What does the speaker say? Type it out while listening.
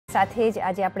સાથે જ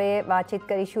આજે આપણે વાતચીત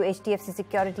કરીશું HDFC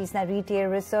સિક્યોરિટીઝના રિટેલ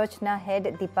રિસર્ચના હેડ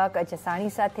દીપક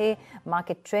જસાણી સાથે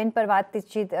માર્કેટ ટ્રેન્ડ પર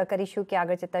વાતચીત કરીશું કે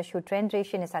આગળ જતાં શું ટ્રેન્ડ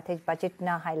રહેશે અને સાથે જ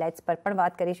બજેટના હાઇલાઇટ્સ પર પણ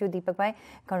વાત કરીશું. દીપકભાઈ,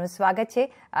 ઘણું સ્વાગત છે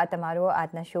આ તમારો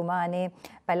આજના શોમાં. અને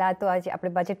પહેલાં તો આજે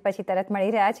આપણે બજેટ પછી તરત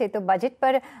મળી રહ્યા છે, તો બજેટ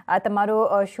પર તમારો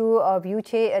શું વ્યૂ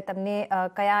છે? તમને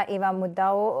કયા એવા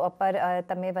મુદ્દાઓ પર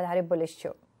તમે વધારે બુલિશ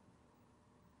છો?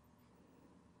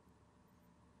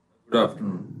 Good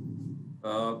afternoon.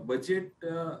 બજેટ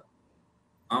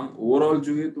આમ ઓવરઓલ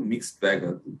જોઈએ તો મિક્સ્ડ બેગ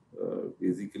હતું.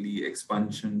 બેઝિકલી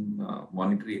એક્સપાન્શન,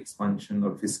 મોનેટરી એક્સપાન્શન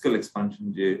ઓર ફિસ્કલ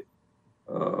એક્સપાન્શન જે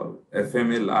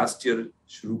એફએમએ લાસ્ટ યર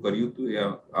શરૂ કર્યું હતું એ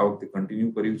આ વખતે કન્ટિન્યુ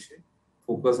કર્યું છે.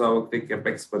 ફોકસ આ વખતે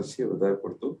કેપેક્સ પર છે વધારે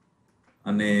પડતો.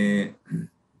 અને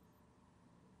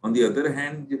ઓન ધી અધર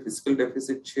હેન્ડ જે ફિસ્કલ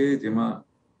ડેફિસિટ છે જેમાં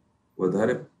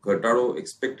વધારે ઘટાડો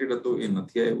એક્સપેક્ટેડ હતો એ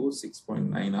નથી આવ્યો.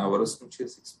 6.9 આ વર્ષનું છે,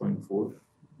 6.4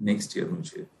 નેક્સ્ટ યરનું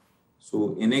છે. સો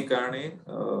એને કારણે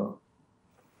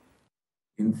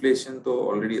ઇન્ફ્લેશન તો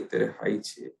ઓલરેડી અત્યારે હાઈ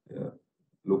છે.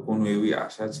 લોકોનું એવી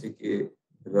આશા છે કે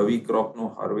રવિ ક્રોપનો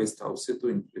હાર્વેસ્ટ આવશે તો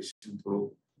ઇન્ફ્લેશન થોડું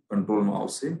કંટ્રોલમાં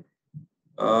આવશે.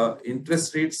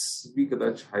 ઇન્ટરેસ્ટ રેટ્સ બી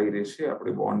કદાચ હાઈ રહેશે.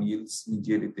 આપણે બોન્ડ yieldsની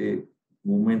જે રીતે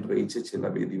મુવમેન્ટ રહી છે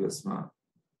છેલ્લા 2 દિવસમાં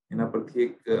એના પરથી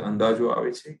એક અંદાજો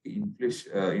આવે છે કે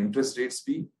ઇન્ટરેસ્ટ રેટ્સ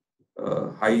બી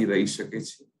હાઈ રહી શકે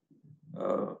છે.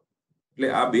 એટલે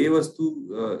આ બે વસ્તુ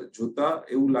જોતા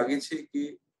એવું લાગે છે કે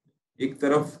એક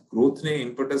તરફ ગ્રોથને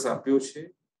ઇમ્પેટસ આપ્યો છે,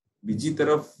 બીજી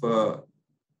તરફ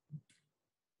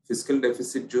ફિસ્કલ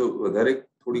ડેફિસિટ જો વધારે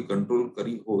થોડી કંટ્રોલ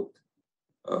કરી હોત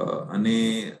અને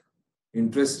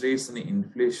ઇન્ટરેસ્ટ રેટ્સ અને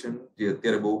ઇન્ફ્લેશન જે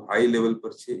અત્યારે બહુ હાઈ લેવલ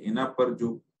પર છે એના પર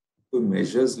જો કોઈ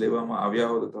મેજર્સ લેવામાં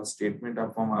આવ્યા હોત અથવા સ્ટેટમેન્ટ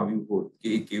આપવામાં આવ્યું હોત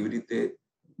કે એ કેવી રીતે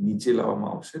નીચે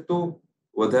લાવવામાં આવશે તો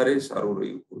વધારે સારું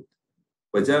રહ્યું હોત.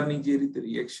 બજારની જે રીતે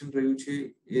રિએક્શન રહ્યું છે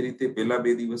એ રીતે પહેલા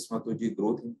 2 દિવસમાં તો જે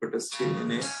ગ્રોથ ઇમ્પેટસ છે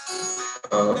એને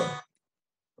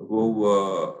બહુ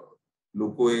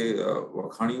લોકોએ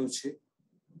વખાણ્યું છે.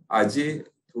 આજે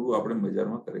થોડું આપણે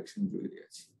બજારમાં કરેક્શન જોઈ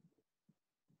રહ્યા છીએ.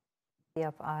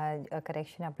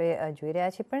 કરેક્શન આપણે જોઈ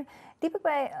રહ્યા છીએ. પણ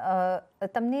દીપકભાઈ,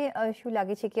 તમને શું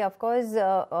લાગે છે કે ઓફકોર્સ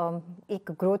એક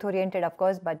ગ્રોથ ઓરિએન્ટેડ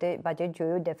ઓફકોર્સ બજેટ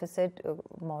જોયું, ડેફિસિટ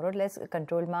મોરલેસ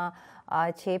કંટ્રોલમાં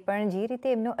છે, પણ જે રીતે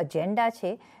એમનો એજન્ડા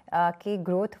છે કે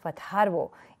ગ્રોથ વધારવો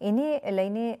એને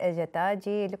લઈને જતા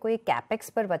જે એ લોકોએ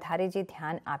કેપેક્સ પર વધારે જે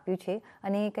ધ્યાન આપ્યું છે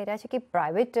અને કહી રહ્યા છે કે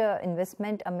પ્રાઇવેટ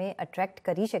ઇન્વેસ્ટમેન્ટ અમે અટ્રેક્ટ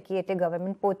કરી શકીએ એટલે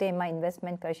ગવર્મેન્ટ પોતે એમાં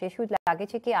ઇન્વેસ્ટમેન્ટ કરશે. શું લાગે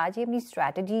છે કે આ જે એમની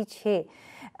સ્ટ્રેટેજી છે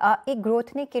એ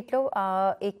ગ્રોથને કેટલો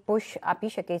એક પુશ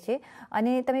આપી શકે છે?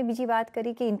 અને તમે બીજી વાત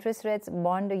કરી કે interest rates,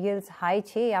 bond yields high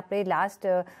છે. આપણે લાસ્ટ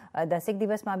 10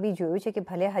 દિવસમાં બી જોયું છે કે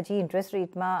ભલે હજી ઇન્ટરેસ્ટ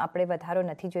રેટમાં આપણે વધારો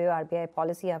નથી જોયો, આરબીઆઈ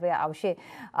પોલિસી હવે આવશે,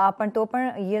 પણ તો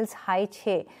પણ yields હાઈ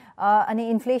છે. અને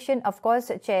ઇન્ફ્લેશન ઓફકોર્સ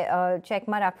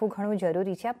ચેકમાં રાખવું ઘણું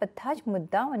જરૂરી છે. આ બધા જ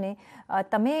મુદ્દાઓને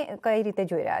તમે કઈ રીતે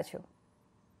જોઈ રહ્યા છો?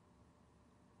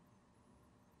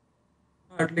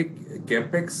 એટલે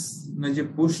કેપેક્સ ના જે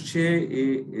પુશ છે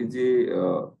એ જે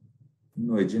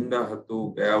નો એજન્ડા હતો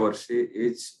ગયા વર્ષે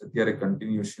એ જ અત્યારે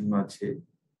કન્ટિન્યુએશનમાં છે.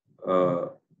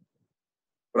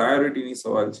 પ્રાયોરિટીની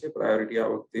સવાલ છે. પ્રાયોરિટી આ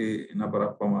વખતે એના પર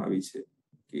આપવામાં આવી છે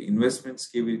કે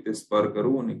ઇન્વેસ્ટમેન્ટ્સ કેવી રીતે સ્પર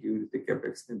કરવું અને કેવી રીતે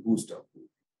કેપેક્સને બૂસ્ટ આપવું.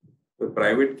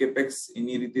 પ્રાઇવેટ કેપેક્સ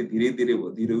એની રીતે ધીરે ધીરે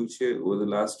વધી રહ્યું છે. Over the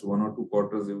last 1 or 2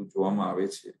 quarters એવું જોવામાં આવે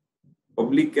છે.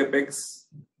 પબ્લિક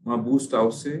કેપેક્સમાં બૂસ્ટ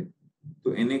આવશે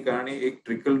તો એને કારણે એક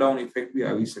ટ્રિકલ ડાઉન ઇફેક્ટ બી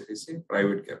આવી શકે છે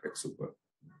પ્રાઇવેટ કેપેક્સ ઉપર.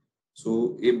 સો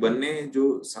એ બંને જો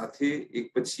સાથે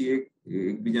એક પછી એક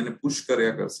એકબીજાને પુશ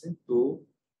કર્યા કરશે તો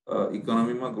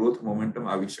ઇકોનોમીમાં ગ્રોથ મોમેન્ટમ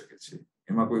આવી શકે છે.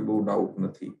 એમાં કોઈ બહુ ડાઉટ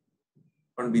નથી.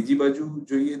 પણ બીજી બાજુ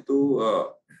જોઈએ તો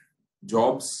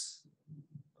જોબ્સ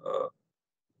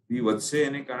બી વધશે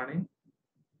એને કારણે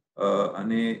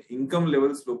અને ઇન્કમ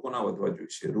લેવલ્સ લોકોના વધવા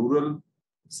જોઈએ. રૂરલ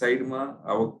સાઈડમાં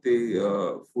આ વખતે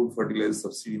ફૂડ ફર્ટિલાઇઝર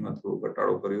સબસિડીમાં થોડો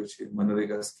ઘટાડો કર્યો છે.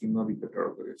 મનરેગા સ્કીમમાં બી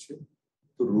ઘટાડો કર્યો છે.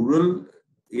 તો રૂરલ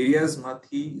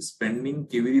એરિયાઝમાંથી સ્પેન્ડિંગ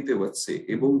કેવી રીતે વધશે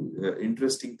એ બહુ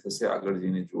ઇન્ટરેસ્ટિંગ થશે આગળ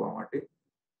જઈને જોવા માટે.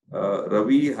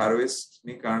 રવિ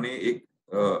હાર્વેસ્ટને કારણે એક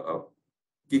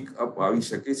કિક અપ આવી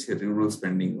શકે છે રૂરલ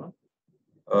સ્પેન્ડિંગમાં.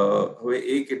 હવે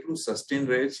એ કેટલું સસ્ટેન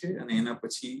રહે છે અને એના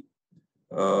પછી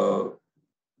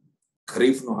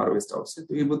ખરીફનો હાર્વેસ્ટ આવશે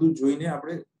તો એ બધું જોઈને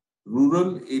આપણે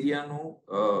રૂરલ એરિયાનો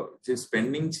જે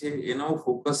સ્પેન્ડિંગ છે એનો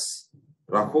ફોકસ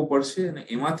રાખવો પડશે. અને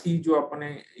એમાંથી જો આપણને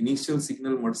ઇનિશિયલ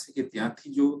સિગ્નલ મળશે કે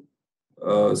ત્યાંથી જો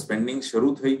સ્પેન્ડિંગ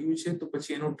શરૂ થઈ ગયું છે તો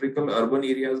પછી એનો ટ્રિકલ અર્બન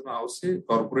એરિયાઝમાં આવશે,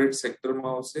 કોર્પોરેટ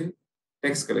સેક્ટરમાં આવશે,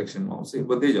 ટેક્સ કલેક્શનમાં આવશે,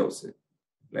 બધે જ આવશે.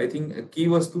 આઈ થિંક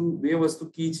બે વસ્તુ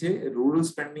કી છે. રૂરલ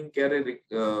સ્પેન્ડિંગ ક્યારે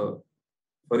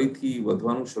ફરીથી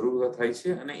વધવાનું શરૂ થાય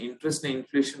છે અને ઇન્ટરેસ્ટ ને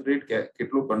ઇન્ફ્લેશન રેટ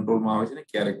કેટલો કંટ્રોલમાં આવે છે ને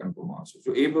ક્યારે કંટ્રોલમાં આવે છે.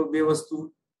 જો એ બે વસ્તુ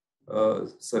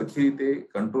સરખી રીતે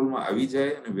કંટ્રોલમાં આવી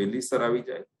જાય અને વહેલીસર આવી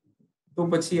જાય તો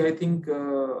પછી આઈ થિંક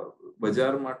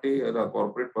બજાર માટે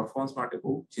કોર્પોરેટ પરફોર્મન્સ માટે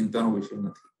બહુ ચિંતાનો વિષય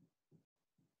નથી.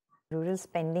 રૂરલ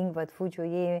સ્પેન્ડિંગ વધવું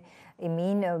જોઈએ એ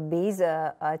મેઇન બેઝ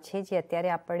છે જે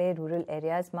અત્યારે આપણે રૂરલ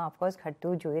એરિયાઝમાં ઓફકોર્સ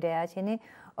ઘટતું જોઈ રહ્યા છે ને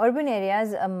અર્બન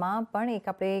એરિયાઝમાં પણ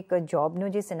એક જોબનો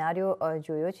જે સિનારીઓ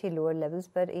જોયો છે લોઅર લેવલ્સ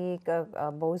પર એ એક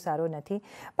બહુ સારો નથી.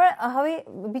 પણ હવે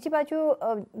બીજી બાજુ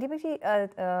દીપકજી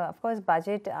ઓફકોર્સ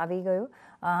બજેટ આવી ગયું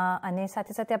અને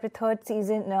સાથે સાથે આપણે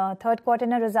થર્ડ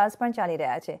ક્વાર્ટરના રિઝલ્ટ્સ પણ ચાલી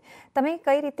રહ્યા છે. તમે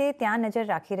કઈ રીતે ત્યાં નજર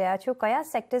રાખી રહ્યા છો? કયા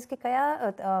સેક્ટર્સ કે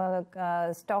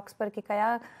કયા સ્ટોક્સ પર કે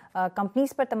કયા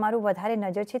કંપનીઝ પર તમારું વધારે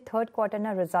નજર છે થર્ડ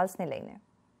ક્વાર્ટરના રિઝલ્ટ્સને લઈને?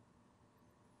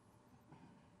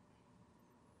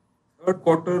 થર્ડ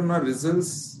ક્વાર્ટરના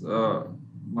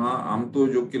રિઝલ્ટ્સમાં આમ તો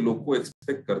જો કે લોકો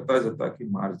એક્સપેક્ટ કરતા જ હતા કે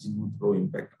માર્જિનનો થોડો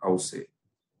ઇમ્પેક્ટ આવશે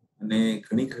અને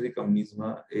ઘણી ખરી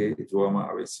કંપનીઝમાં એ જોવામાં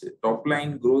આવે છે. ટોપ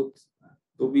લાઇન ગ્રોથ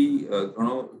તો બી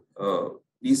ઘણો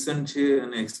ડિસન્ટ છે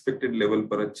અને એક્સપેક્ટેડ લેવલ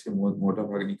પર જ છે મોટા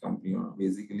ભાગની કંપનીઓના,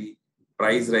 બેઝિકલી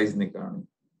પ્રાઇસ રાઇઝને કારણે.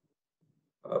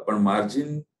 પણ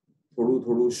માર્જિન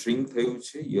થોડું શ્રિંક થયું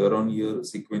છે યર ઓન યર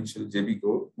સિક્વેન્શિયલ જે બી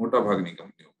ગ્રોથ મોટા ભાગની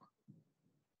કંપનીઓમાં.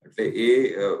 એટલે એ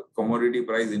કોમોડિટી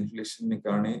પ્રાઇસ ઇન્ફ્લેશનને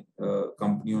કારણે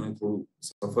કંપનીઓને થોડું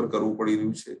સફર કરવું પડી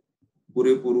રહ્યું છે.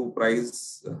 પૂરેપૂરું પ્રાઇસ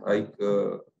હાઇક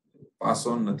પાસ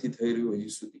ઓન નથી થઈ રહ્યું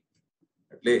હજી સુધી.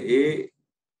 એટલે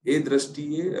એ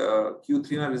દ્રષ્ટિએ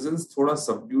Q3 ના રિઝલ્ટ્સ થોડા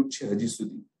સબડ્યુડ છે હજી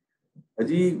સુધી.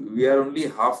 હજી we are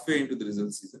only half way into the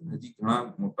result season. હજી ઘણા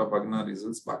મોટા ભાગના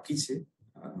રિઝલ્ટ્સ બાકી છે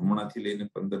હમણાંથી લઈને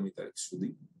 15મી તારીખ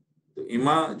સુધી. તો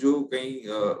એમાં જો કંઈ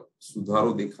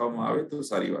સુધારો દેખાવામાં આવે તો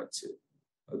સારી વાત છે.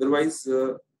 અધરવાઇઝ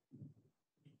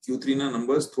Q3 ના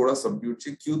નંબર્સ થોડા સબડ્યુડ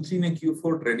છે. Q3 ને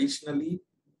Q4 ટ્રેડિશનલી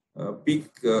પીક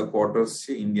ક્વાર્ટર્સ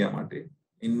છે ઇન્ડિયા માટે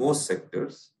ઇન મોસ્ટ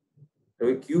સેક્ટર્સ.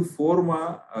 હવે Q4માં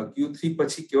Q3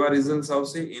 પછી કેવા રિઝલ્ટ્સ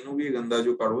આવશે એનો બી એક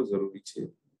અંદાજો કાઢવો જરૂરી છે.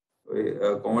 હવે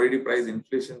કોમોડિટી પ્રાઇસ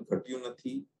ઇન્ફ્લેશન ઘટ્યું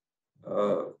નથી.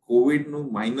 કોવિડનું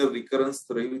માઇનર રિકરન્સ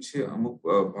રહ્યું છે અમુક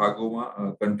ભાગોમાં,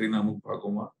 કન્ટ્રીના અમુક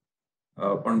ભાગોમાં.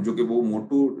 પણ જો કે બહુ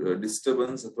મોટું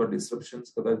ડિસ્ટર્બન્સ અથવા ડિસ્રપ્શન્સ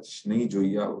કદાચ નહીં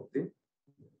જોઈએ આ વખતે.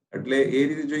 એટલે એ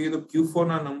રીતે જોઈએ તો Q4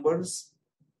 ના નંબર્સ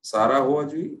સારા હોવા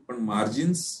જોઈએ, પણ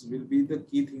margins will be the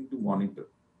key thing to monitor.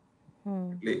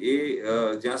 એટલે એ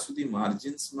જ્યાં સુધી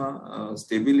માર્જિન્સમાં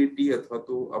સ્ટેબિલિટી અથવા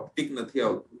તો અપટિક નથી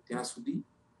આવતું ત્યાં સુધી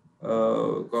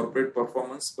કોર્પોરેટ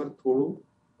પરફોર્મન્સ પર થોડું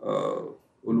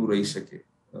ઓલું રહી શકે,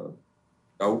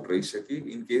 ડાઉટ રહી શકે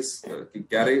ઇન કેસ કે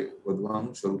ક્યારે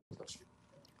વધવાનું શરૂ થશે.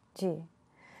 જી,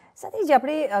 સાથે જ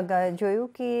આપણે જોયું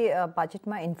કે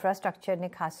બજેટમાં ઇન્ફ્રાસ્ટ્રક્ચરને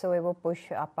ખાસો એવો પુશ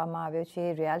આપવામાં આવ્યો છે.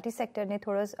 રિયાલિટી સેક્ટરને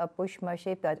થોડો પુશ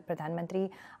મળશે. પ્રધાનમંત્રી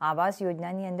આવાસ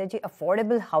યોજનાની અંદર જે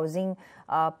અફોર્ડેબલ હાઉસિંગ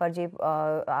પર જે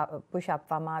પુશ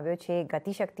આપવામાં આવ્યો છે,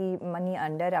 ગતિશક્તિની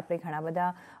અંદર આપણે ઘણા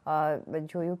બધા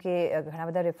જોયું કે ઘણા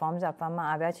બધા રિફોર્મ્સ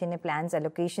આપવામાં આવ્યા છે અને પ્લાન્સ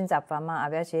એલોકેશન્સ આપવામાં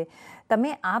આવ્યા છે.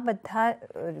 તમે આ બધા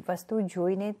વસ્તુ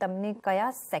જોઈને તમને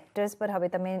કયા સેક્ટર્સ પર હવે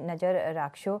તમે નજર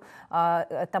રાખશો?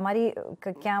 તમારી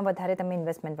ક્યાં વધારે તમે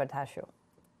ઇન્વેસ્ટમેન્ટ વધારશો?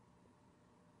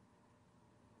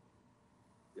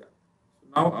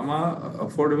 આમાં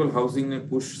અફોર્ડેબલ હાઉસિંગને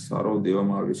પુશ સારો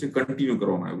દેવામાં આવ્યો છે, કન્ટિન્યુ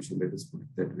કરવામાં આવ્યું છે. Let us put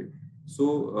it that way. So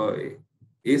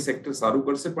A sector સારું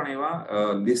કરશે, પણ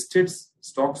એવા લિસ્ટેડ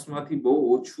સ્ટોક્સમાંથી બહુ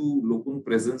ઓછું લોકોનું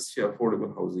પ્રેઝન્સ છે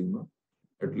અફોર્ડેબલ હાઉસિંગમાં.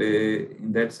 એટલે in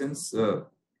that sense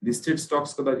listed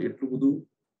Stokes કદાચ એટલું બધું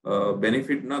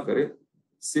બેનિફિટ ન કરે.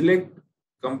 સિલેક્ટ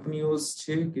કંપનીઓ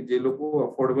છે કે જે લોકો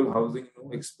અફોર્ડેબલ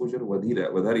હાઉસિંગનું એક્સપોઝર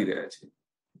વધારી રહ્યા છે,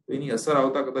 તો એની અસર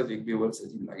આવતા કદાચ 1-2 વર્ષ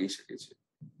હજી લાગી શકે છે.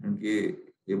 કારણ કે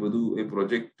એ બધું એ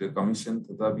પ્રોજેક્ટ કમિશન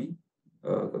થતા બી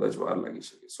કદાચ વાર લાગી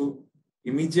શકે. સો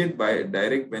ઇમિડિયેટ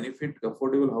ડાયરેક્ટ બેનિફિટ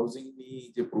અફોર્ડેબલ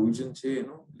હાઉસિંગની જે પ્રોવિઝન છે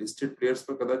એનો લિસ્ટેડ પ્લેયર્સ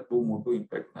પર કદાચ બહુ મોટો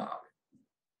ઇમ્પેક્ટ ના આવે.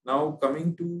 નાઉ કમિંગ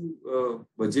ટુ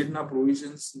બજેટના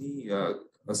પ્રોવિઝન્સની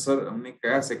અસર અમને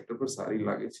કયા સેક્ટર પર સારી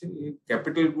લાગે છે? એ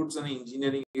કેપિટલ ગુડ્સ અને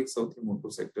એન્જિનિયરિંગ એક સૌથી મોટો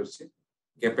સેક્ટર છે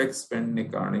કેપેક્સ સ્પેન્ડને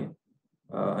કારણે.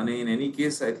 અને in any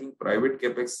case I think private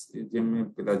capex, જેમ મેં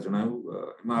પેલા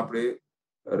જણાવ્યું, એમાં આપણે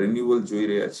રિન્યુઅલ જોઈ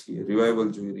રહ્યા છીએ, રિવાઇવલ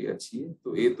જોઈ રહ્યા છીએ.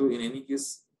 તો એ તો ઇન એની કેસ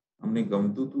અમને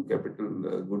ગમતું હતું કેપિટલ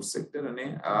ગુડ્સ સેક્ટર, અને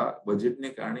આ બજેટને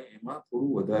કારણે એમાં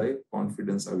થોડું વધારે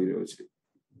કોન્ફિડન્સ આવી રહ્યો છે.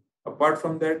 અપાર્ટ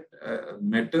ફ્રોમ ધેટ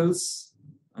મેટલ્સ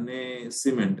અને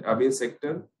સિમેન્ટ, આ બે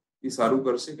સેક્ટર એ સારું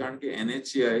કરશે, કારણ કે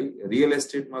NHAI રિયલ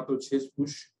એસ્ટેટમાં તો છે જ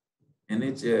પુશ.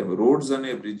 NHAI રોડ્સ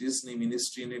અને બ્રિજીસની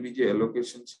મિનિસ્ટ્રીને બી જે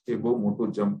એલોકેશન છે એ બહુ મોટો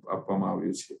જમ્પ આપવામાં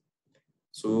આવ્યો છે.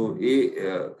 સો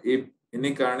એને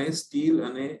કારણે સ્ટીલ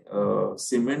અને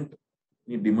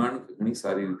સિમેન્ટની ડિમાન્ડ ઘણી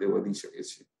સારી રીતે વધી શકે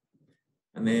છે.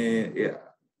 અને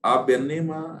આ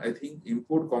બંનેમાં આઈ થિંક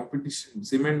ઇમ્પોર્ટ કોમ્પિટિશન,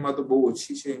 સિમેન્ટમાં તો બહુ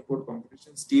ઓછી છે ઇમ્પોર્ટ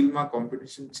કોમ્પિટિશન, સ્ટીલમાં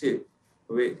કોમ્પિટિશન છે.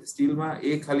 હવે સ્ટીલમાં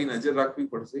એ ખાલી નજર રાખવી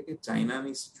પડશે કે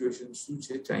ચાઇનાની સિચ્યુએશન શું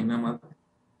છે, ચાઇનામાં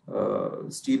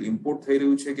સ્ટીલ ઇમ્પોર્ટ થઈ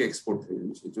રહ્યું છે કે એક્સપોર્ટ થઈ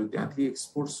રહ્યું છે. જો ત્યાંથી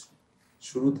એક્સપોર્ટ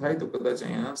શરૂ થાય તો કદાચ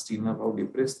અહીંયા સ્ટીલના ભાવ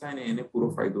ડિપ્રેસ થાય ને એને પૂરો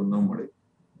ફાયદો ન મળે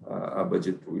આ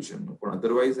બજેટ પ્રોવિઝનનો. પણ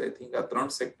અધરવાઇઝ આઈ થિંક આ 3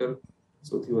 સેક્ટર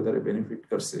સૌથી વધારે બેનિફિટ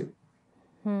કરશે.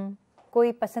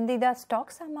 કોઈ પસંદીદા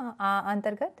સ્ટોક્સ આમાં આ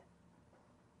અંતર્ગત?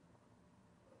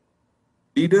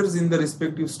 Leaders in the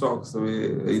respective stocks,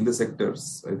 in the sectors,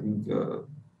 I think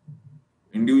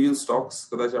individual stocks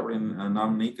કદાચ આપણે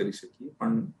નામ નહીં કરી શકીએ,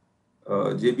 પણ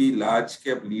જે બી લાર્જ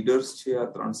કેપ લીડર્સ છે આ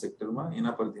 3 સેક્ટરમાં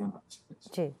એના પર ધ્યાન આપી શકે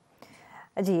છે.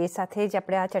 જી, એ સાથે જ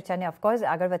આપણે આ ચર્ચાને ઓફકોર્સ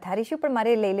આગળ વધારીશું, પણ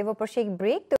મારે લઈ લેવો પડશે એક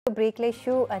બ્રેક. તો બ્રેક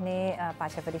લઈશું અને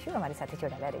પાછા ફરીશું. અમારી સાથે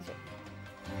જોડાયેલા રહેજો.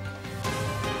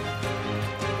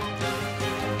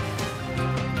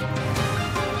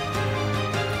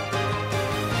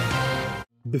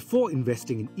 Before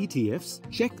investing in ETFs,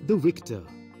 check the Victor.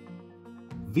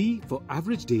 V for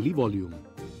average daily volume.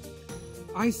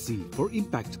 IC for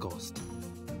impact cost.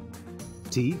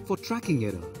 T for tracking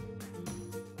error.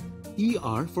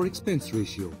 ER for expense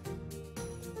ratio.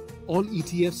 All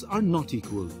ETFs are not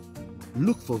equal.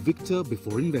 Look for Victor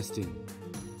before investing.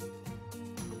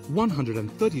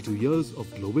 132 years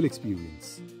of global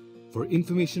experience. For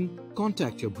information,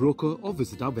 contact your broker or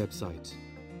visit our website.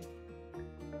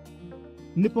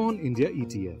 Nippon India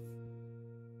ETF.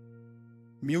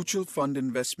 Mutual fund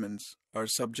investments are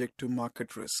subject to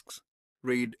market risks.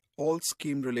 Read all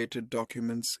scheme-related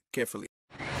documents carefully.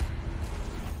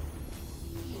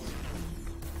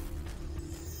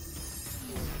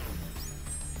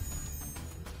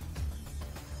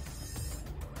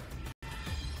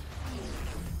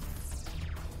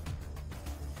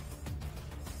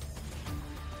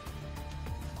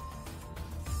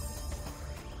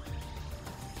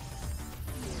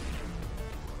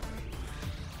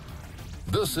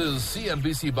 This is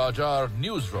CNBC-Bajar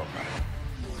Newsroom,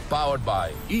 powered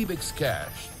by eBix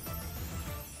Cash.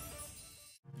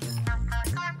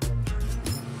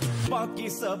 बाकी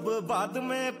सब बाद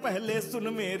में, पहले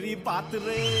सुन मेरी बात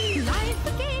रे। Life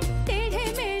के टेढ़े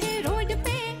मेढ़े रोड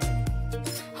पे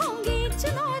होंगी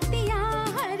चुनौतियां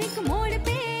हर एक मोड़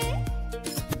पे,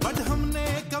 बट हमने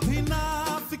कभी ना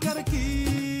फिक्र की,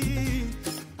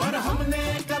 पर हमने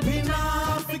कभी ना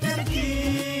फिक्र की,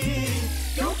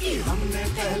 क्योंकि हमने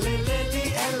पहले ले ली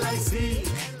LIC।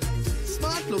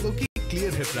 स्मार्ट लोगों की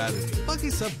क्लियर है प्रायोरिटी, बाकी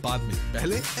सब बाद में,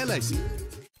 पहले LIC।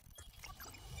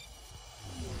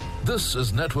 This is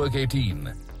Network 18,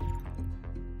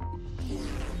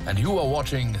 and you are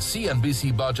watching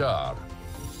CNBC-Bajar,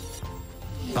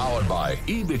 powered by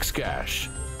eBix Cash.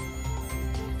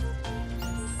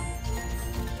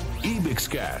 eBix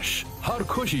Cash, हर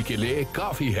खुशी के लिए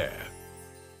काफी है.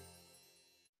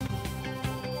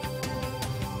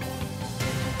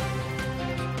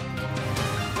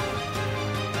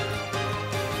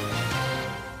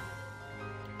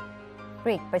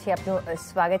 બ્રેક પછી આપનું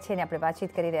સ્વાગત છે અને આપણે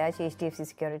વાતચીત કરી રહ્યા છીએ HDFC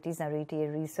સિક્યોરિટીઝના રિટેલ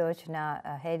રિસર્ચના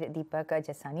હેડ દીપક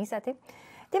જસાની સાથે.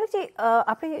 દીપકજી,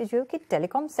 આપણે જોયું કે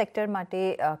ટેલિકોમ સેક્ટર માટે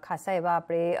ખાસા એવા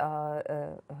આપણે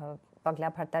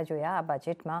પગલાં ભરતા જોયા આ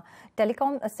બજેટમાં.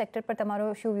 ટેલિકોમ સેક્ટર પર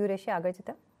તમારો શું વ્યૂ રહેશે આગળ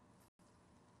જતા?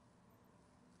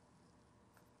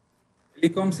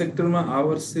 ટેલિકોમ સેક્ટરમાં આ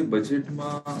વર્ષે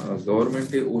બજેટમાં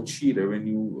ગવર્મેન્ટે ઓછી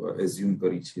રેવન્યુ એઝ્યુમ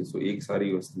કરી છે, સો એક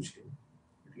સારી વસ્તુ છે.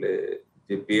 એટલે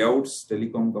જે પેઆઉટ્સ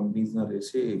ટેલિકોમ કંપનીઝના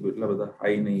રહેશે એ એટલા બધા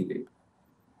હાઈ નહીં રહે.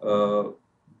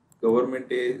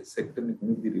 ગવર્મેન્ટે સેક્ટરને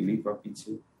ઘણી બધી રિલીફ આપી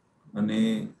છે અને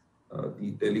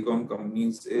ટેલિકોમ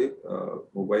કંપનીઝે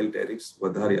મોબાઈલ ટેરિફ્સ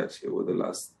વધાર્યા છે over the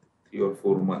last 3 or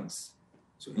 4 months.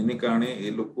 સો એને કારણે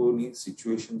એ લોકોની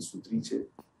સિચ્યુએશન સુધરી છે.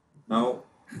 નાઉ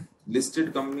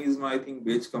લિસ્ટેડ કંપનીઝમાં આઈ થિંક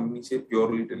 2 જ કંપની છે,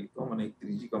 પ્યોરલી ટેલિકોમ, અને એક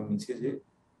ત્રીજી કંપની છે જે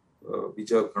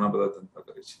બીજા ઘણા બધા ધંધા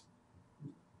કરે છે.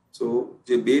 સો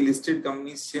જે 2 લિસ્ટેડ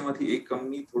કંપનીઝ છે એમાંથી એક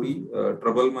કંપની થોડી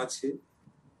ટ્રબલમાં છે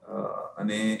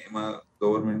અને એમાં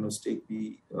ગવર્મેન્ટનો સ્ટેક બી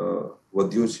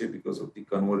વધ્યો છે because of the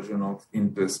conversion of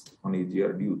interest on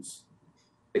AGR dues.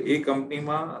 એ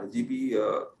કંપનીમાં હજી બી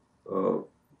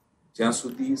જ્યાં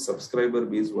સુધી સબસ્ક્રાઇબર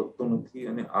બેઝ વધતો નથી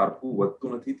અને આરપુ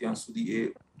વધતું નથી ત્યાં સુધી એ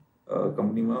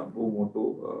કંપનીમાં બહુ મોટો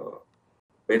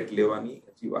બેટ લેવાની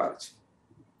હજી વાર છે.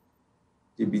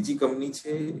 જે બીજી કંપની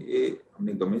છે એ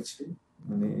અમને ગમે છે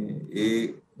અને એ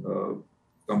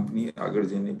કંપની આગળ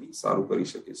જઈને બી સારું કરી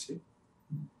શકે છે.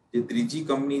 જે ત્રીજી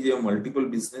કંપની જે મલ્ટિપલ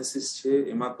બિઝનેસીસ છે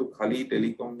એમાં તો ખાલી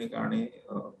ટેલિકોમને કારણે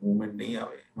મૂવમેન્ટ નહીં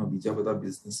આવે, એમાં બીજા બધા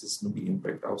બિઝનેસીસનું બી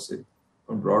ઇમ્પેક્ટ આવશે.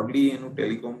 પણ બ્રોડલી એનું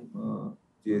ટેલિકોમ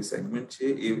જે સેગમેન્ટ છે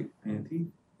એ અહીંયાથી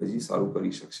હજી સારું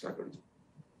કરી શકશે આગળ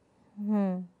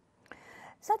જઈને.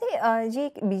 સાથે જે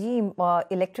બીજી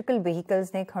ઇલેક્ટ્રિકલ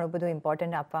વ્હીકલ્સને ઘણું બધું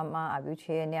ઇમ્પોર્ટન્ટ આપવામાં આવ્યું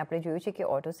છે અને આપણે જોયું છે કે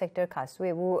ઓટો સેક્ટર ખાસું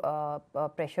એવું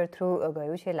પ્રેશર થ્રુ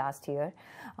ગયું છે લાસ્ટ યર,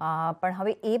 પણ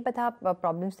હવે એ બધા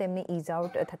પ્રોબ્લેમ્સ તેમને ઇઝ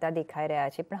આઉટ થતા દેખાઈ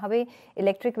રહ્યા છે. પણ હવે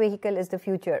electric vehicle is the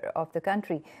future of the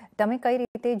country. તમે કઈ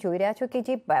રીતે જોઈ રહ્યા છો કે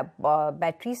જે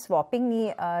બેટરી સ્વોપિંગની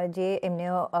જે એમને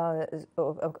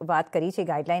વાત કરી છે,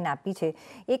 ગાઈડલાઇન આપી છે,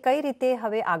 એ કઈ રીતે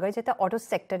હવે આગળ જતાં ઓટો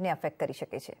સેક્ટરને અફેક્ટ કરી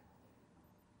શકે છે?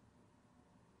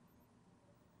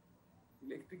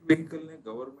 ઇલેક્ટ્રિક વ્હીકલને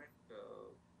ગવર્મેન્ટ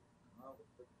ઘણા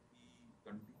વખતથી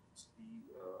કન્ટિન્યુઅસલી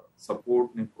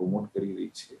સપોર્ટ ને પ્રોમોટ કરી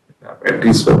રહી છે. એટલે આ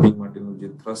બેટરી સ્વેપિંગ માટેનું જે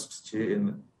થ્રસ્ટ છે એ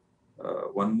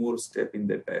one more step in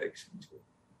that direction છે.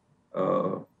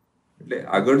 એટલે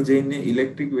આગળ જઈને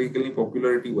ઇલેક્ટ્રિક વ્હીકલની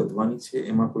પોપ્યુલારિટી વધવાની છે,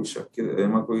 એમાં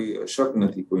કોઈ શક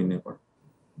નથી કોઈને પણ.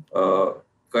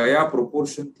 કયા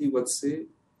પ્રોપોર્શનથી વધશે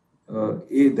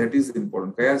એ ધેટ ઇઝ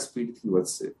ઇમ્પોર્ટન્ટ, કયા સ્પીડથી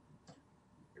વધશે.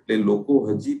 એટલે લોકો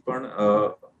હજી પણ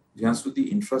જ્યાં સુધી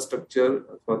ઇન્ફ્રાસ્ટ્રક્ચર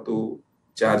અથવા તો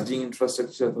ચાર્જિંગ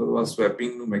ઇન્ફ્રાસ્ટ્રક્ચર અથવા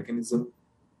સ્વેપિંગનું મેકેનિઝમ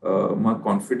માં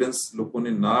કોન્ફિડન્સ લોકોને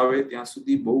ના આવે ત્યાં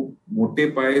સુધી બહુ મોટે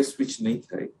પાયે સ્વિચ નહીં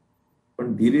થાય.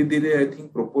 પણ ધીરે ધીરે I think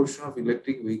proportion of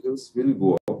electric vehicles will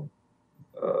go up,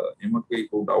 એમાં કોઈ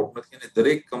બહુ ડાઉટ નથી. અને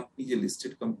દરેક કંપની જે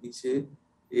લિસ્ટેડ કંપની છે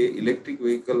એ ઇલેક્ટ્રિક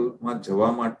વ્હીકલમાં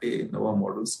જવા માટે, નવા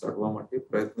મોડલ્સ કાઢવા માટે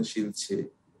પ્રયત્નશીલ છે.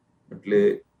 એટલે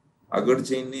આગળ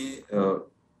જઈને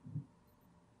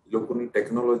લોકોની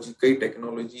કઈ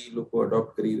ટેકનોલોજી લોકો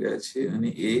અડોપ્ટ કરી રહ્યા છે અને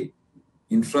એ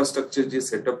ઇન્ફ્રાસ્ટ્રક્ચર જે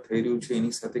સેટઅપ થઈ રહ્યું છે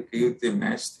એની સાથે કઈ રીતે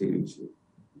મેચ થઈ રહ્યું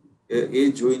છે એ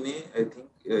જોઈને આઈ થિંક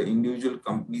ઇન્ડિવિજ્યુઅલ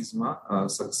કંપનીઝમાં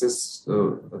સક્સેસ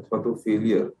અથવા તો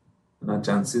ફેલિયર ના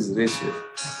ચાન્સીસ રહેશે.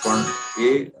 પણ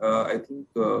એ આઈ થિંક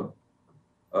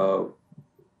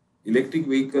ઇલેક્ટ્રિક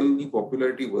વ્હીકલની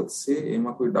પોપ્યુલારિટી વધશે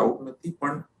એમાં કોઈ ડાઉટ નથી.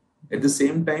 પણ at the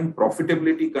same time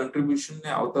profitability કન્ટ્રીબ્યુશનને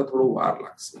આવતા થોડો વાર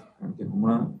લાગશે. કારણ કે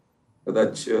હમણાં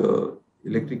કદાચ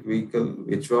ઇલેક્ટ્રિક વ્હીકલ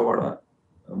વેચવાવાળા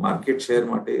માર્કેટ શેર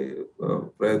માટે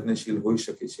પ્રયત્નશીલ હોઈ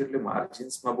શકે છે, એટલે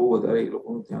માર્જિન્સમાં બહુ વધારે એ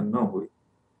લોકોનું ધ્યાન ન હોય.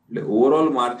 એટલે ઓવરઓલ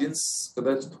માર્જિન્સ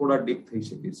કદાચ થોડા ડીપ થઈ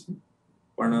શકે છે.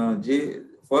 પણ જે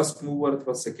ફર્સ્ટ મૂવર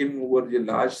અથવા સેકન્ડ મૂવર જે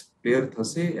લાર્જ પ્લેયર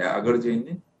થશે એ આગળ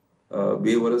જઈને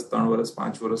 2 વર્ષ, 3 વર્ષ,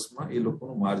 5 વર્ષમાં એ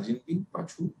લોકોનું માર્જિન બી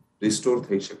પાછું રિસ્ટોર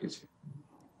થઈ શકે છે.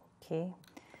 ઓકે,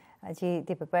 હજી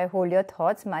દીપકભાઈ, હોલ્ડ યોર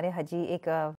થોટ્સ. મારે હજી એક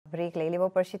બ્રેક લઈ લેવો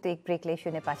પડશે, તો એક બ્રેક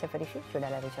લઈશું અને પાછા ફરીશું.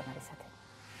 જોડાયેલા રહેજો અમારી સાથે.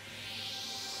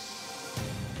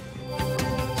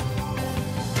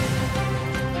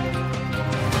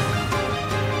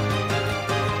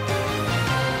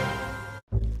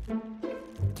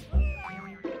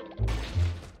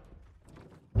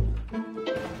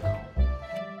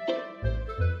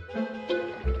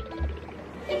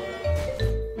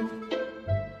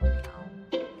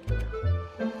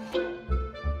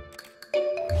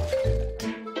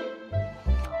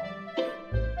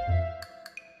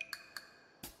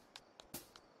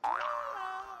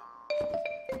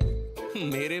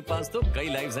 मेरे पास तो कई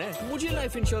लाइफ्स हैं, मुझे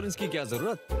लाइफ इंश्योरेंस की क्या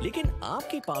जरूरत, लेकिन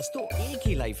आपके पास तो एक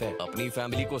ही लाइफ है. अपनी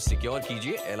फैमिली को सिक्योर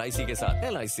कीजिए LIC के साथ.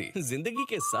 LIC, जिंदगी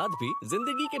के साथ भी,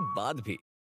 जिंदगी के बाद भी.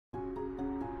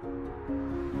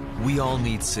 We all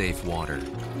need safe water.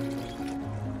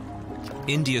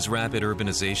 India's rapid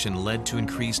urbanization led to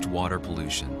increased water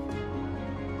pollution.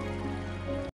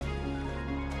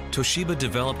 Toshiba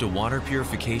developed a water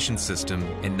purification system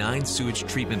and 9 sewage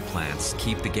treatment plants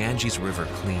keep the Ganges River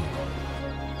clean.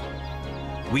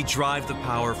 We drive the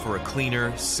power for a cleaner,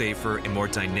 safer, and more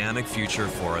dynamic future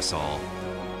for us all.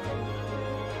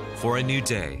 For a new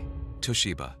day,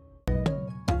 Toshiba.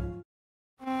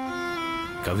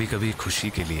 कभी कभी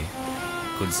खुशी के लिए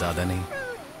कुछ ज्यादा नहीं,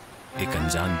 एक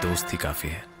अनजान दोस्त ही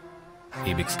काफी है.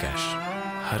 एबिक्स कैश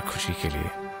हर खुशी के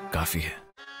लिए काफी है.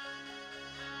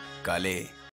 કાલે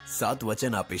 7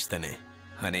 વચન આપીશ તને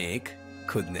અને એક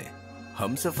ખુદને.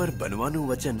 હમસફર બનવાનું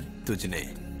વચન તુજને,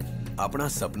 આપણા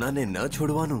સપનાને ન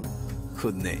છોડવાનું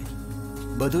ખુદને,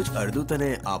 બધું જ અડધું તને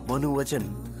આપવાનું વચન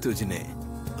તુજને,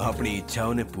 આપણી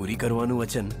ઈચ્છાઓને પૂરી કરવાનું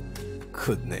વચન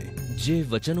ખુદને. જે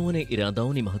વચનો અને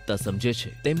ઈરાદાઓની મહત્તા સમજે છે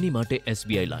તેમની માટે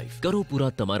SBI લાઈફ. કરો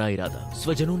પૂરા તમારા ઈરાદા,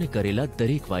 સ્વજનોને કરેલા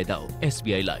દરેક વાયદાઓ.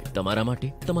 SBI લાઈફ, તમારા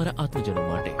માટે, તમારા આત્મજનો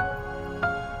માટે.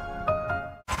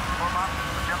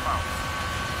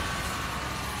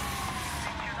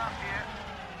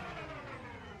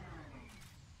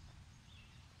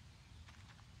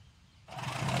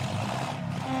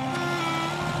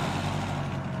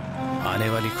 आने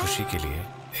वाली खुशी के लिए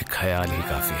एक ख्याल ही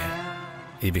काफी है.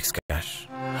 एबिक्स कैश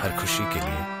हर खुशी के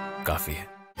लिए काफी है.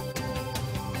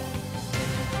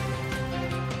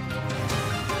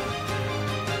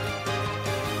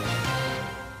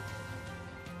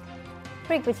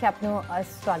 બ્રેક પછી આપનું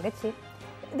સ્વાગત છે.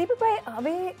 દીપકભાઈ,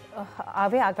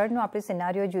 હવે આગળનો આપણે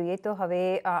સિનારીઓ જોઈએ તો હવે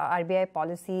આરબીઆઈ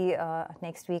પોલિસી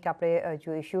નેક્સ્ટ વીક આપણે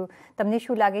જોઈશું. તમને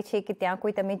શું લાગે છે કે ત્યાં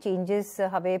કોઈ તમે ચેન્જીસ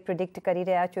હવે પ્રિડિક્ટ કરી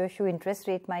રહ્યા છો? શું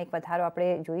ઇન્ટરેસ્ટ રેટમાં એક વધારો આપણે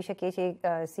જોઈ શકીએ છીએ,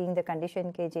 સીઈંગ ધ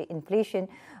કન્ડિશન કે જે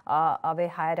ઇન્ફ્લેશન હવે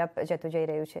હાયર અપ જતું જઈ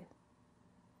રહ્યું છે?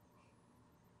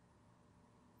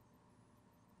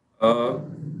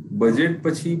 બજેટ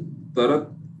પછી તરત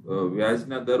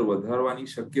વ્યાજના દર વધારવાની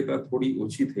શક્યતા થોડી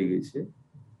ઓછી થઈ ગઈ છે.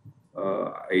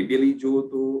 આઈડિયલી જો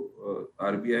તો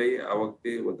આરબીઆઈ આ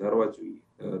વખતે વધારવા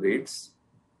જોઈએ રેટ્સ,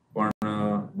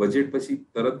 પણ બજેટ પછી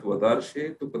તરત વધારશે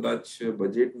તો કદાચ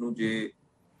બજેટનું જે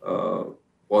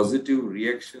પોઝિટિવ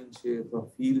રિએક્શન છે અથવા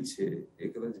ફીલ છે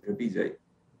એ કદાચ ઘટી જાય,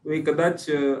 તો એ કદાચ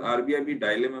આરબીઆઈ બી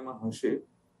ડાયલેમામાં હશે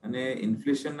અને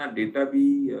ઇન્ફ્લેશનના ડેટા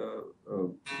બી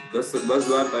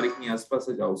 10-12 તારીખની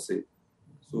આસપાસ જ આવશે.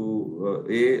 સો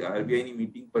એ આરબીઆઈની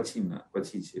મીટિંગ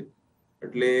પછી છે,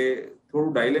 એટલે થોડું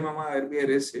ડાયલેમામાં આરબીઆઈ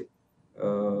રહેશે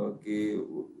કે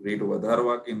રેટ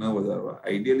વધારવા કે ન વધારવા.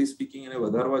 આઈડિયલી સ્પીકિંગ એને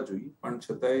વધારવા જોઈએ, પણ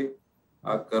છતાંય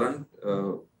આ કરંટ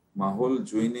માહોલ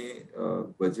જોઈને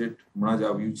બજેટ હમણાં જ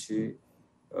આવ્યું છે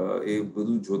એ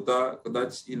બધું જોતા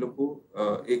કદાચ એ લોકો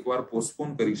એકવાર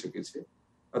પોસ્ટપોન કરી શકે છે,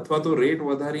 અથવા તો રેટ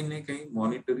વધારીને કંઈ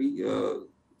મોનિટરી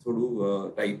થોડું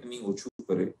ટાઇટનિંગ ઓછું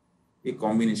કરે, એ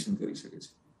કોમ્બિનેશન કરી શકે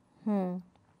છે.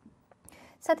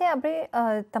 સાથે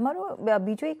આપણે તમારો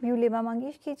બીજો એક વ્યૂ લેવા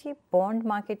માંગીશ કે જે બોન્ડ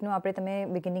માર્કેટનું આપણે તમે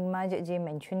બિગિનિંગમાં જે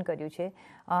મેન્શન કર્યું છે,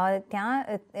 ત્યાં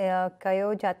કયો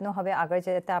જાતનો હવે આગળ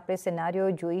જતાં આપણે સિનારીઓ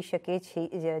જોઈ શકીએ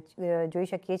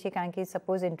છીએ? કારણ કે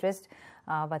સપોઝ ઇન્ટરેસ્ટ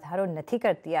વધારો નથી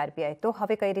કરતી આરબીઆઈ, તો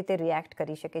હવે કઈ રીતે રિએક્ટ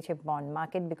કરી શકે છે bond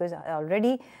market? Because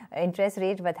already interest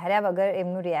rate વધાર્યા વગર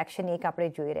એમનું રિએક્શન એક આપણે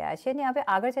જોઈ રહ્યા છીએ. અને હવે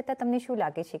આગળ જતાં તમને શું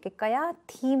લાગે છે કે કયા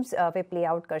થીમ્સ હવે પ્લે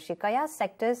આઉટ કરશે? કયા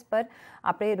સેક્ટર્સ પર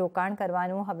આપણે રોકાણ કરવાનું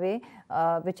હવે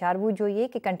વિચારવું જોઈએ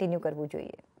કે કન્ટિન્યુ કરવું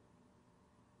જોઈએ?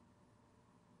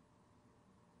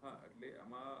 એટલે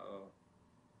આમાં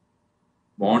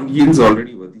બોન્ડ yields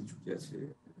ઓલરેડી વધી ચૂક્યા છે,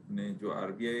 અને જો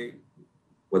આરબીઆઈ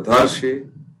વધારશે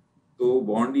તો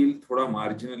બોન્ડ yield થોડા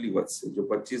માર્જિનલી વધશે. જો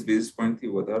 25 બેઝિસ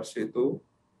પોઈન્ટથી વધારશે તો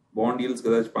બોન્ડ yields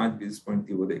કદાચ 5 બેઝિસ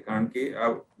પોઈન્ટથી વધે, કારણ કે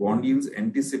આ બોન્ડ yields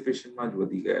એન્ટિસિપેશનમાં જ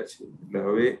વધી ગયા છે. એટલે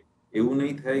હવે એવું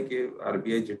નહીં થાય કે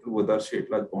આરબીઆઈ જેટલું વધારશે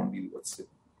એટલા જ બોન્ડ yield વધશે.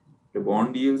 એટલે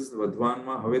બોન્ડ yields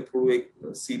વધવામાં હવે થોડું એક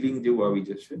સીલિંગ જેવું આવી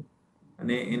જશે,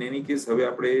 અને ઇન એની કેસ હવે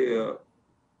આપણે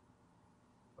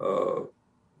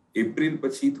એપ્રિલ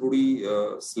પછી થોડી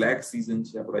સ્લેક સિઝન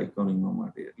છે આપણા ઇકોનોમી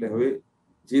માટે. એટલે હવે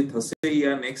જે થશે એ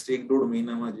આ નેક્સ્ટ 1-1.5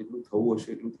 મહિનામાં જેટલું થવું હશે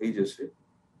એટલું થઈ જશે,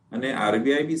 અને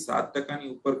આરબીઆઈ બી 7%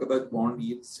 ઉપર કદાચ બોન્ડ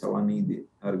yields જવા નહીં દે,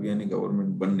 આરબીઆઈ અને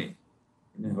ગવર્મેન્ટ બંને.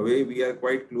 અને હવે we are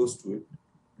quite close to it.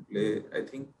 એટલે આઈ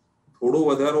થિંક થોડો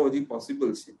વધારો હજી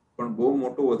પોસિબલ છે, પણ બહુ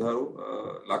મોટો વધારો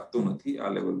લાગતો નથી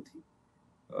આ લેવલથી.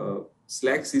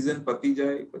 સ્લેક સિઝન પતી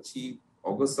જાય પછી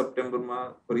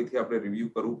ઓગસ્ટ-સપ્ટેમ્બરમાં ફરીથી આપણે રિવ્યુ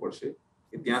કરવું પડશે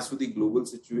કે ત્યાં સુધી ગ્લોબલ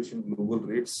સિચ્યુએશન, ગ્લોબલ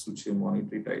રેટ્સ શું છે,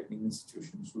 મોનિટરી ટાઇટનિંગની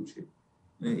સિચ્યુએશન શું છે,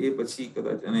 અને એ પછી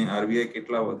કદાચ, અને આરબીઆઈ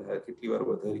કેટલી વાર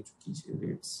વધારી ચૂકી છે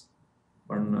રેટ્સ.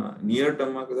 પણ નિયર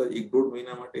ટર્મમાં કદાચ 1-1.5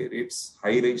 મહિના માટે રેટ્સ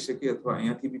હાઈ રહી શકે, અથવા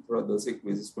અહીંયાથી બી થોડા 10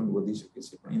 બેઝિસ પોઈન્ટ વધી શકે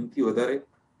છે, પણ એનાથી વધારે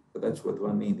કદાચ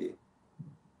વધવા નહીં દે.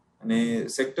 અને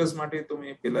સેક્ટર્સ માટે તો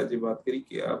મેં પહેલા જે વાત કરી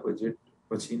કે આ બજેટ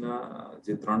પછીના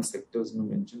જે 3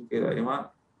 સેક્ટર્સનું મેન્શન કર્યા, એમાં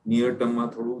નિયર ટર્મમાં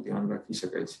થોડું ધ્યાન રાખી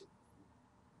શકાય છે.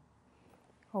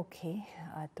 ઓકે,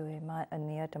 તો એમાં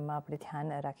નિયર ટર્મમાં આપણે ધ્યાન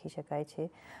રાખી શકાય છે,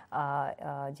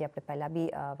 જે આપણે પહેલાં બી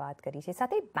વાત કરી છે.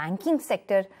 સાથે બેન્કિંગ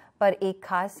સેક્ટર પર એક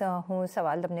ખાસ હું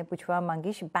સવાલ તમને પૂછવા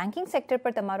માંગીશ. બેન્કિંગ સેક્ટર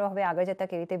પર તમારો હવે આગળ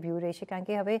જતાં કેવી રીતે વ્યૂ રહેશે? કારણ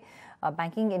કે હવે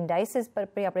બેન્કિંગ ઇન્ડાઇસીસ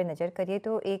પર આપણે નજર કરીએ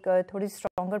તો એક થોડી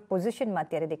સ્ટ્રોંગર પોઝિશનમાં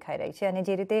અત્યારે દેખાઈ રહી છે, અને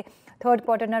જે રીતે થર્ડ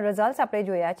ક્વાર્ટરના રિઝલ્ટ્સ આપણે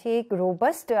જોયા છે, એક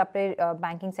રોબસ્ટ આપણે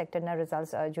બેન્કિંગ સેક્ટરના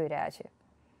રિઝલ્ટ્સ જોઈ રહ્યા છે.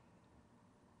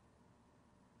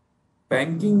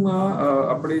 બેન્કિંગમાં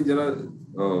આપણે જરા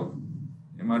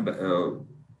એમાં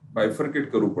બાયફર્કેટ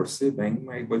કરવું પડશે.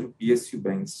 બેંકમાં એક બાજુ પીએસયુ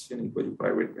બેંક્સ છે ને એક બાજુ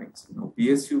પ્રાઇવેટ બેંક્સ છે.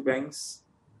 પીએસયુ બેંક્સ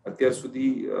અત્યાર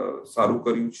સુધી સારું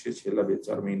કર્યું છે છેલ્લા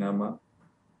 2-4 મહિનામાં.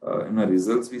 એમના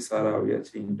રિઝલ્ટ્સ બી સારા આવ્યા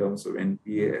છે in terms of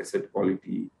NPA, asset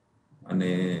quality અને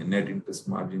નેટ ઇન્ટરેસ્ટ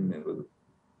માર્જિન ને બધું.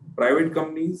 પ્રાઇવેટ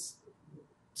કંપનીઝ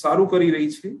સારું કરી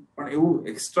રહી છે, પણ એવું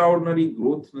એક્સ્ટ્રાઓર્ડિનરી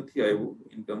ગ્રોથ નથી આવ્યું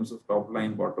in terms of top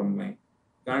line, bottom line,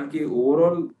 કારણ કે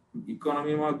ઓવરઓલ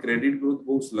ઇકોનોમીમાં ક્રેડિટ ગ્રોથ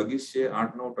બહુ સ્લગિશ છે,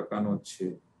 8-9% જ છે.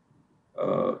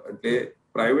 એટલે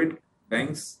પ્રાઇવેટ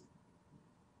બેંક્સ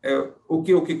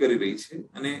ઓકે કરી રહી છે,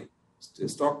 અને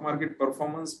સ્ટોક માર્કેટ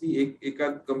પરફોર્મન્સ બી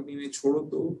એકાદ કંપનીને છોડો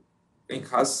તો કંઈ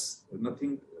ખાસ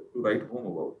nothing to right home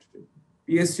about.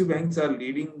 PSU banks are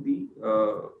leading the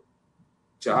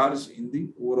charge in the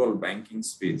overall banking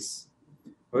space.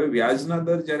 હવે વ્યાજના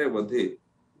દર જ્યારે વધે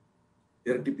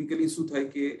ત્યારે ટિપિકલી શું થાય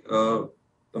કે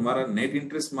તમારા નેટ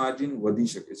ઇન્ટરેસ્ટ માર્જિન વધી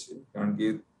શકે છે, કારણ કે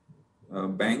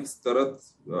બેંક્સ તરત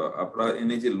આપણા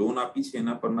એને જે લોન આપી છે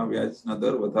એના પરના વ્યાજના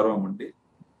દર વધારવા માંડે.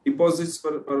 ડિપોઝિટ્સ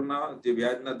પરના જે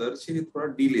વ્યાજના દર છે એ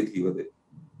થોડા ડીલેથી વધે,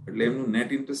 એટલે એમનું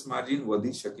નેટ ઇન્ટરેસ્ટ માર્જિન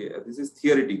વધી શકે. This is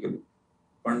theoretically.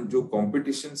 પણ જો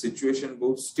કોમ્પિટિશન સિચ્યુએશન બહુ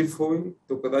સ્ટીફ હોય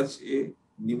તો કદાચ એ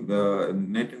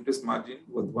નેટ ઇન્ટરેસ્ટ માર્જિન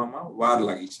વધવામાં વાર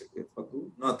લાગી શકે અથવા તો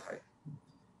ન થાય.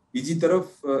 બીજી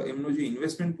તરફ એમનો જે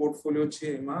ઇન્વેસ્ટમેન્ટ પોર્ટફોલિયો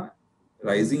છે એમાં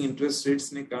રાઇઝિંગ ઇન્ટરેસ્ટ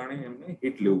રેટ્સને કારણે એમને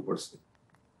હિટ લેવું પડશે.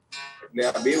 એટલે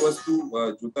આ બે વસ્તુ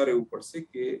જોતા રહેવું પડશે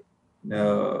કે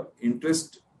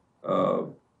ઇન્ટરેસ્ટ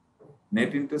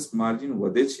નેટ ઇન્ટરેસ્ટ માર્જિન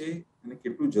વધે છે અને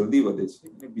કેટલું જલ્દી વધે છે,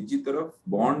 અને બીજી તરફ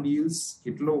બોન્ડ yields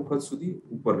કેટલો વખત સુધી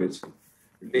ઉપર રહે છે.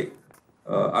 એટલે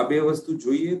આ બે વસ્તુ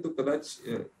જોઈએ તો કદાચ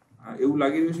એવું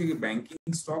લાગી રહ્યું છે કે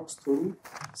બેન્કિંગ સ્ટોક્સ થોડું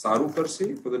સારું કરશે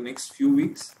for the next few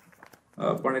weeks,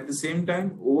 પણ at the same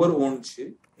time over on છે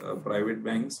પ્રાઇવેટ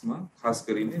બેંક્સમાં, ખાસ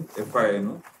કરીને FII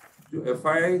નો. જો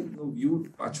FII નો વ્યૂ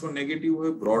પાછો નેગેટિવ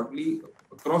હોય બ્રોડલી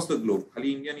અક્રોસ ધ ગ્લોબ,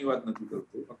 ખાલી ઇન્ડિયાની વાત નથી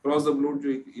કરતો, અક્રોસ ધ ગ્લોબ જો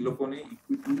એ લોકોને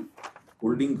ઇક્વિટી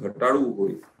હોલ્ડિંગ ઘટાડવું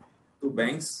હોય તો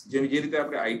બેંક્સ જે રીતે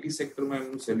આપણે આઈટી સેક્ટરમાં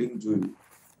એમનું સેલિંગ જોયું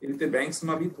એ રીતે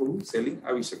બેંક્સમાં બી થોડું સેલિંગ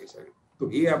આવી શકે છે. તો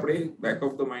એ આપણે બેક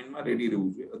ઓફ ધ માઇન્ડમાં રેડી રહેવું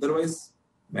જોઈએ. અધરવાઇઝ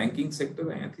બેન્કિંગ સેક્ટર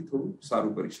અહીંયાથી થોડું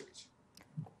સારું કરી શકે છે.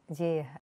 જી